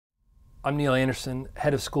I'm Neil Anderson,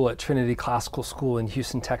 head of school at Trinity Classical School in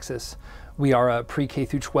Houston, Texas. We are a pre-K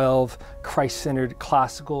through 12, Christ-centered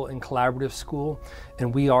classical and collaborative school,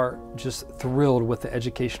 and we are just thrilled with the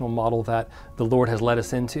educational model that the Lord has led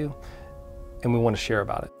us into, and we want to share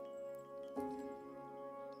about it.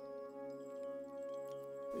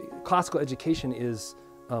 Classical education is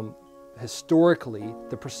historically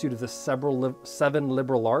the pursuit of the seven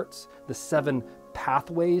liberal arts, the 7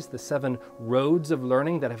 pathways, the 7 roads of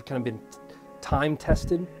learning that have kind of been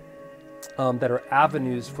time-tested, that are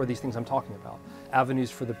avenues for these things I'm talking about.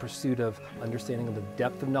 Avenues for the pursuit of understanding of the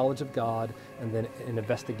depth of knowledge of God and then an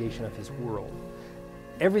investigation of His world.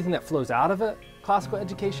 Everything that flows out of it, classical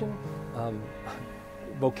education,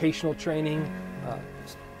 vocational training,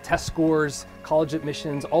 test scores, college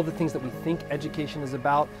admissions, all the things that we think education is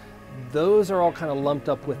about, those are all kind of lumped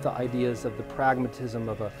up with the ideas of the pragmatism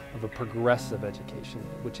of a progressive education,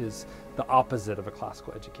 which is the opposite of a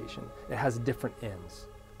classical education. It has different ends.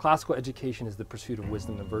 Classical education is the pursuit of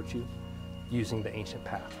wisdom and virtue using the ancient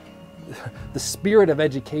path. The spirit of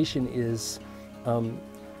education is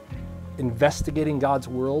investigating God's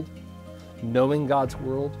world, knowing God's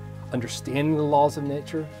world, understanding the laws of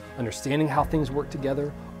nature, understanding how things work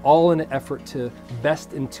together, all in an effort to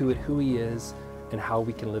best intuit who He is and how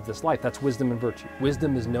we can live this life. That's wisdom and virtue.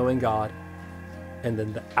 Wisdom is knowing God, and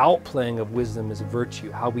then the outplaying of wisdom is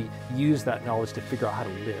virtue, how we use that knowledge to figure out how to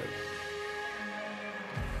live.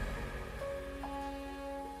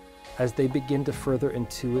 As they begin to further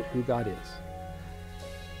intuit who God is,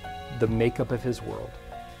 the makeup of His world,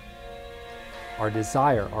 our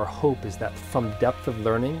desire, our hope is that from depth of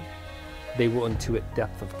learning, they will intuit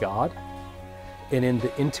depth of God, and in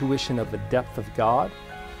the intuition of the depth of God,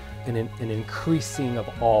 an increasing of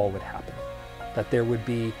awe would happen. That there would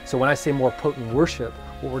be, so when I say more potent worship,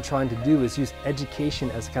 what we're trying to do is use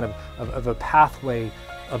education as kind of a pathway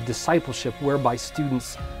of discipleship whereby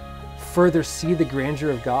students further see the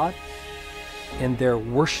grandeur of God and their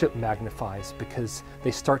worship magnifies because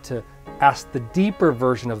they start to ask the deeper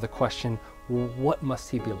version of the question, what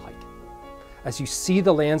must He be like? As you see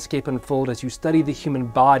the landscape unfold, as you study the human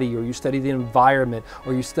body, or you study the environment,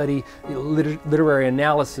 or you study literary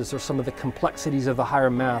analysis, or some of the complexities of the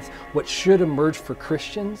higher math, what should emerge for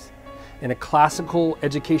Christians in a classical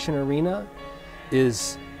education arena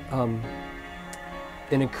is an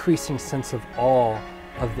increasing sense of awe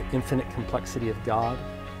of the infinite complexity of God,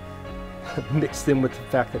 mixed in with the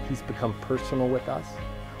fact that He's become personal with us,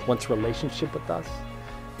 wants relationship with us,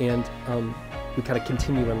 and we kind of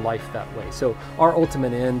continue in life that way. So our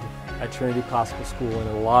ultimate end at Trinity Classical School and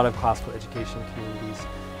in a lot of classical education communities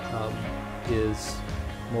is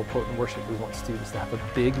more potent worship. We want students to have a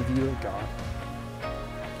big view of God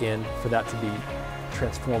and for that to be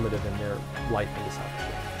transformative in their life and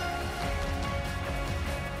discipleship.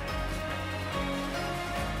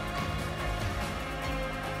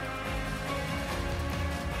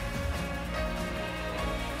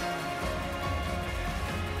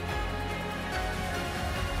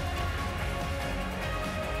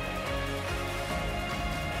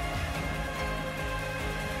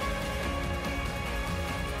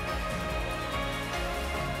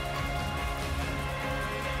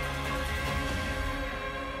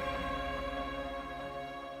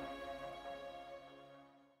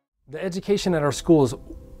 The education at our school is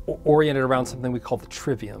oriented around something we call the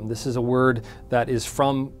trivium. This is a word that is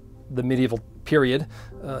from the medieval period,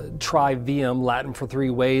 trivium, Latin for 3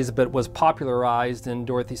 ways, but was popularized in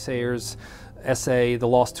Dorothy Sayers' essay, The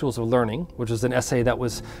Lost Tools of Learning, which was an essay that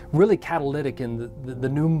was really catalytic in the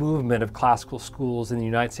new movement of classical schools in the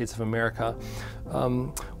United States of America.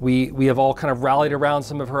 We have all kind of rallied around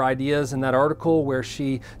some of her ideas in that article where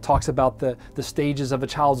she talks about the stages of a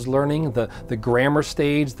child's learning, the grammar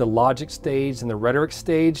stage, the logic stage, and the rhetoric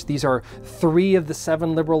stage. These are 3 of the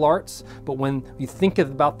 7 liberal arts, but when you think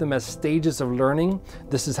about them as stages of learning,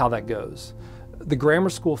 this is how that goes. The grammar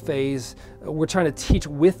school phase, we're trying to teach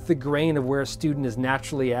with the grain of where a student is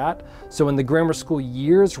naturally at. So in the grammar school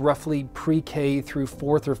years, roughly pre-K through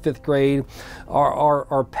 4th or 5th grade,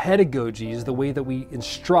 our pedagogies, the way that we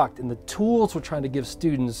instruct and the tools we're trying to give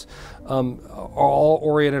students are all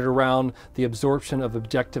oriented around the absorption of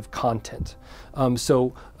objective content.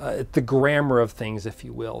 The grammar of things, if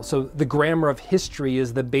you will. So the grammar of history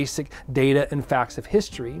is the basic data and facts of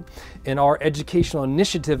history. And our educational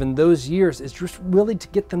initiative in those years is just really to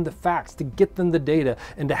get them the facts, to get them the data,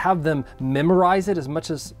 and to have them memorize it as much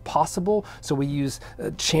as possible. So we use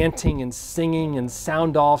chanting and singing and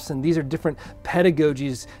sound offs, and these are different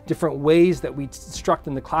pedagogies, different ways that we instruct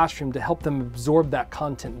in the classroom to help them absorb that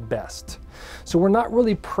content best. So we're not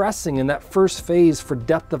really pressing in that first phase for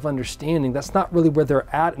depth of understanding. That's not really where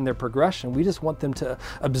they're at in their progression. We just want them to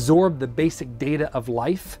absorb the basic data of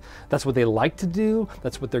life. That's what they like to do.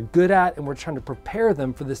 That's what they're good at. And we're trying to prepare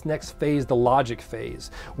them for this next phase, the logic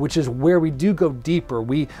phase, which is where we do go deeper.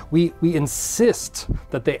 We insist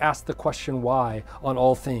that they ask the question why on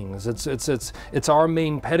all things. It's our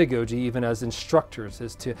main pedagogy, even as instructors,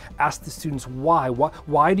 is to ask the students why.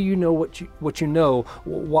 Why do you know what you know?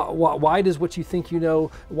 Why does what you think you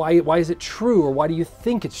know, why is it true, or why do you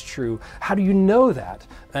think it's true? How do you know that?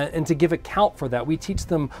 And to give account for that. We teach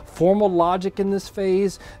them formal logic in this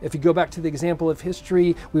phase. If you go back to the example of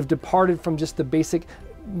history, we've departed from just the basic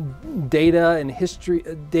data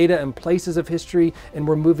and places of history, and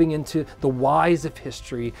we're moving into the whys of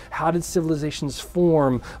history. How did civilizations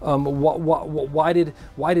form? Why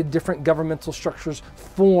did different governmental structures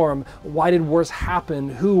form? Why did wars happen?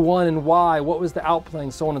 Who won and why? What was the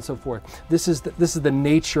outplaying? So on and so forth. This is the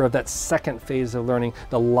nature of that second phase of learning,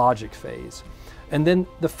 the logic phase. And then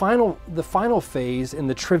the final phase in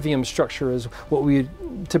the trivium structure is what we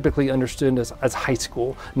typically understood as high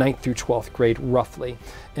school, 9th through 12th grade, roughly.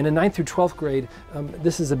 And in 9th through 12th grade,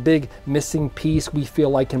 this is a big missing piece, we feel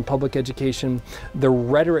like, in public education. The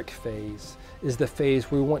rhetoric phase is the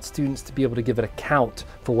phase where we want students to be able to give an account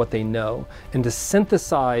for what they know and to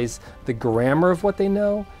synthesize the grammar of what they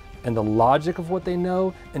know and the logic of what they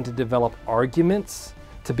know, and to develop arguments,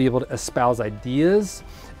 to be able to espouse ideas,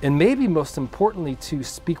 and maybe most importantly, to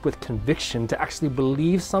speak with conviction, to actually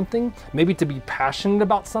believe something, maybe to be passionate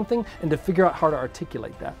about something, and to figure out how to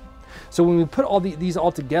articulate that. So when we put all these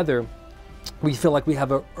all together, we feel like we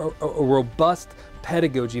have a robust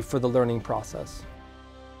pedagogy for the learning process.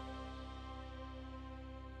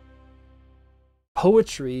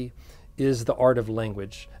 Poetry is the art of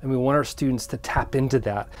language, and we want our students to tap into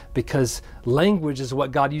that, because language is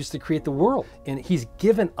what God used to create the world, and He's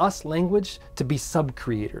given us language to be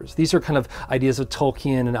sub-creators. These are kind of ideas of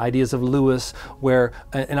Tolkien and ideas of Lewis,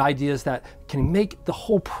 and ideas that can make the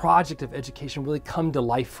whole project of education really come to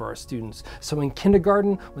life for our students. So in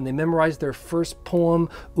kindergarten, when they memorize their first poem,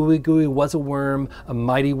 "Ooey gooey was a worm, a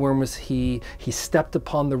mighty worm was he stepped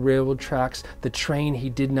upon the railroad tracks, the train he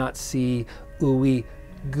did not see, ooey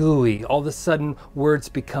gooey." All of a sudden, words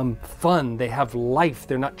become fun. They have life.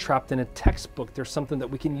 They're not trapped in a textbook. They're something that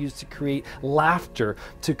we can use to create laughter,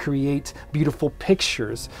 to create beautiful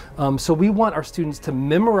pictures. So we want our students to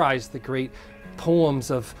memorize the great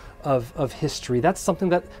poems of history. That's something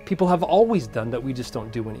that people have always done that we just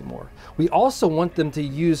don't do anymore. We also want them to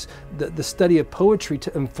use the study of poetry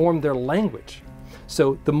to inform their language.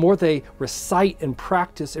 So the more they recite and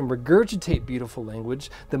practice and regurgitate beautiful language,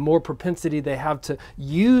 the more propensity they have to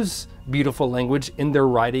use beautiful language in their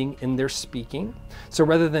writing, in their speaking. So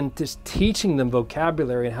rather than just teaching them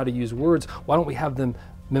vocabulary and how to use words, why don't we have them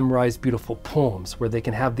memorize beautiful poems where they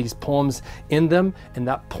can have these poems in them, and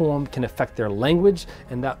that poem can affect their language,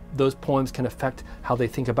 and those poems can affect how they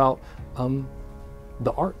think about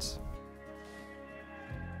the arts.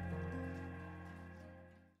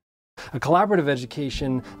 A collaborative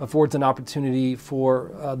education affords an opportunity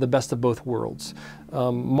for the best of both worlds.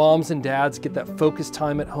 Moms and dads get that focused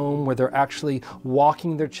time at home where they're actually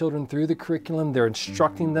walking their children through the curriculum, they're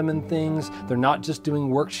instructing them in things, they're not just doing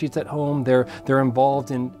worksheets at home, they're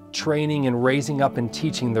involved in training and raising up and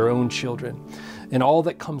teaching their own children. And all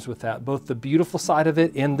that comes with that, both the beautiful side of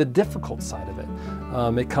it and the difficult side of it.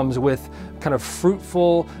 It comes with kind of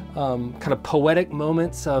fruitful, kind of poetic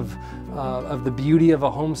moments of the beauty of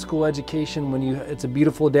a homeschool education when it's a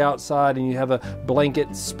beautiful day outside and you have a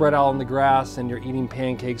blanket spread out on the grass and you're eating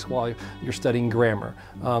pancakes while you're studying grammar.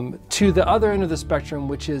 To the other end of the spectrum,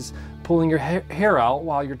 which is pulling your hair out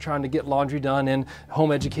while you're trying to get laundry done and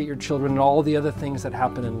home educate your children and all the other things that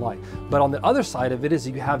happen in life. But on the other side of it is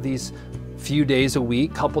you have these few days a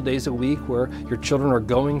week, couple days a week, where your children are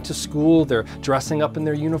going to school, they're dressing up in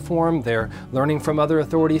their uniform, they're learning from other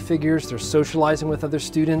authority figures, they're socializing with other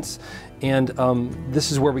students, and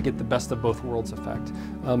this is where we get the best of both worlds effect.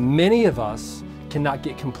 Many of us cannot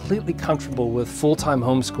get completely comfortable with full-time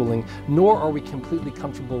homeschooling, nor are we completely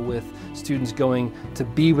comfortable with students going to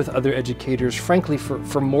be with other educators, frankly,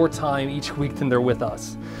 for more time each week than they're with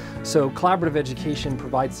us. So collaborative education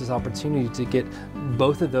provides this opportunity to get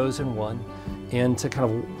both of those in one, and to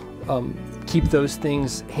kind of keep those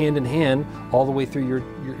things hand in hand all the way through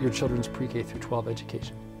your children's pre-K through 12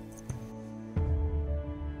 education.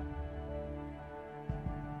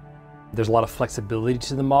 There's a lot of flexibility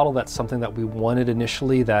to the model. That's something that we wanted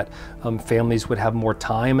initially, that families would have more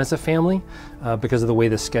time as a family because of the way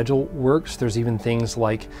the schedule works. There's even things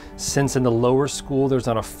like, since in the lower school there's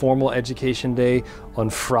not a formal education day on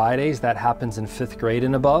Fridays, that happens in 5th grade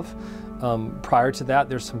and above. Prior to that,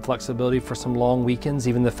 there's some flexibility for some long weekends.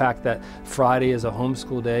 Even the fact that Friday is a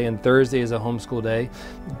homeschool day and Thursday is a homeschool day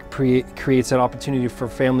creates an opportunity for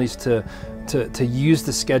families to use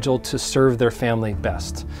the schedule to serve their family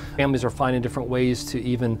best. Families are finding different ways to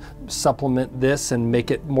even supplement this and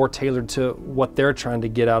make it more tailored to what they're trying to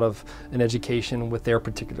get out of an education with their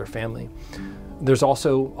particular family. There's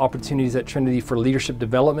also opportunities at Trinity for leadership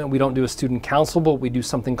development. We don't do a student council, but we do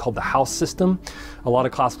something called the house system. A lot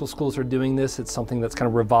of classical schools are doing this. It's something that's kind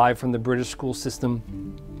of revived from the British school system.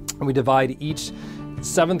 And we divide each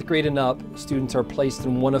 7th grade and up, students are placed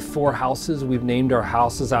in one of 4 houses. We've named our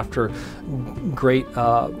houses after great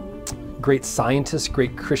scientists,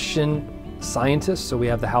 great Christian scientists. So we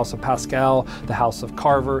have the House of Pascal, the House of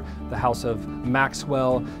Carver, the House of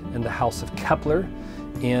Maxwell, and the House of Kepler.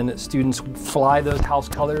 And students fly those house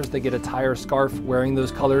colors. They get a tie or scarf wearing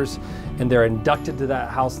those colors, and they're inducted to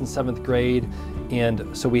that house in 7th grade.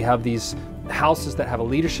 And so we have these houses that have a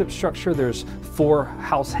leadership structure. There's 4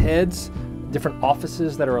 house heads, different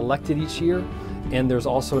offices that are elected each year. And there's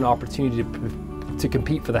also an opportunity to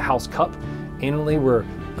compete for the House Cup annually, where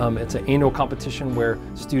it's an annual competition where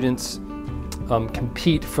students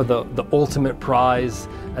compete for the ultimate prize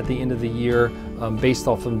at the end of the year, based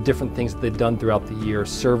off of different things that they've done throughout the year,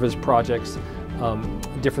 service projects,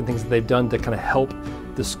 different things that they've done to kind of help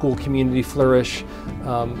the school community flourish,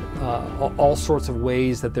 all sorts of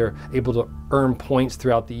ways that they're able to earn points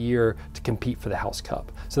throughout the year to compete for the House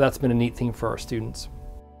Cup. So that's been a neat thing for our students.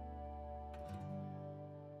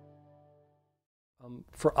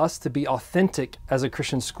 For us to be authentic as a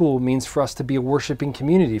Christian school means for us to be a worshiping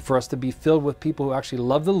community, for us to be filled with people who actually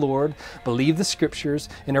love the Lord, believe the scriptures,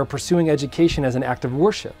 and are pursuing education as an act of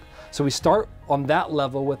worship. So we start on that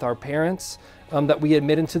level with our parents that we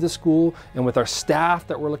admit into the school, and with our staff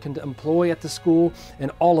that we're looking to employ at the school,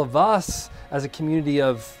 and all of us as a community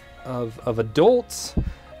of adults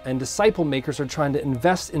and disciple makers are trying to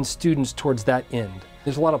invest in students towards that end.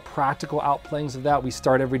 There's a lot of practical outplayings of that. We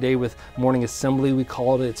start every day with morning assembly, we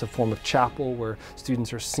call it. It's a form of chapel where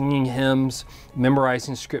students are singing hymns,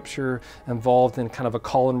 memorizing scripture, involved in kind of a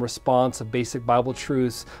call and response of basic Bible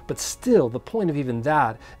truths. But still, the point of even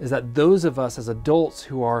that is that those of us as adults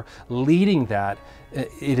who are leading that,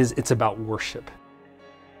 it's about worship.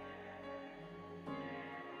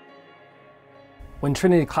 When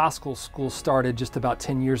Trinity Classical School started just about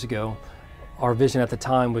 10 years ago, our vision at the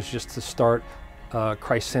time was just to start a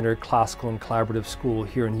Christ-centered classical and collaborative school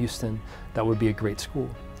here in Houston that would be a great school.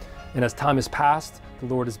 And as time has passed, the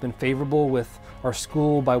Lord has been favorable with our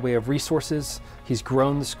school by way of resources. He's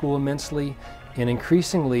grown the school immensely, and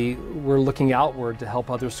increasingly we're looking outward to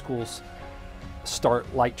help other schools start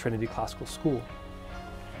like Trinity Classical School.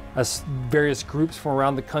 As various groups from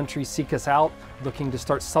around the country seek us out, looking to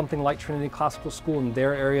start something like Trinity Classical School in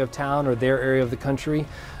their area of town or their area of the country,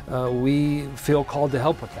 we feel called to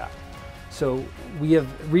help with that. So we have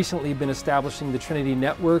recently been establishing the Trinity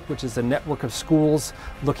Network, which is a network of schools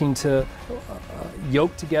looking to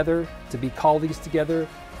yoke together, to be colleagues together.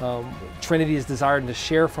 Trinity is desired to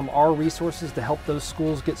share from our resources to help those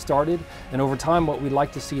schools get started. And over time, what we'd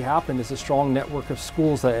like to see happen is a strong network of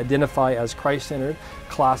schools that identify as Christ-centered,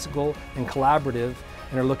 classical, and collaborative,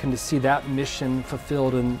 and are looking to see that mission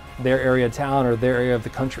fulfilled in their area of town or their area of the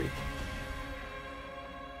country.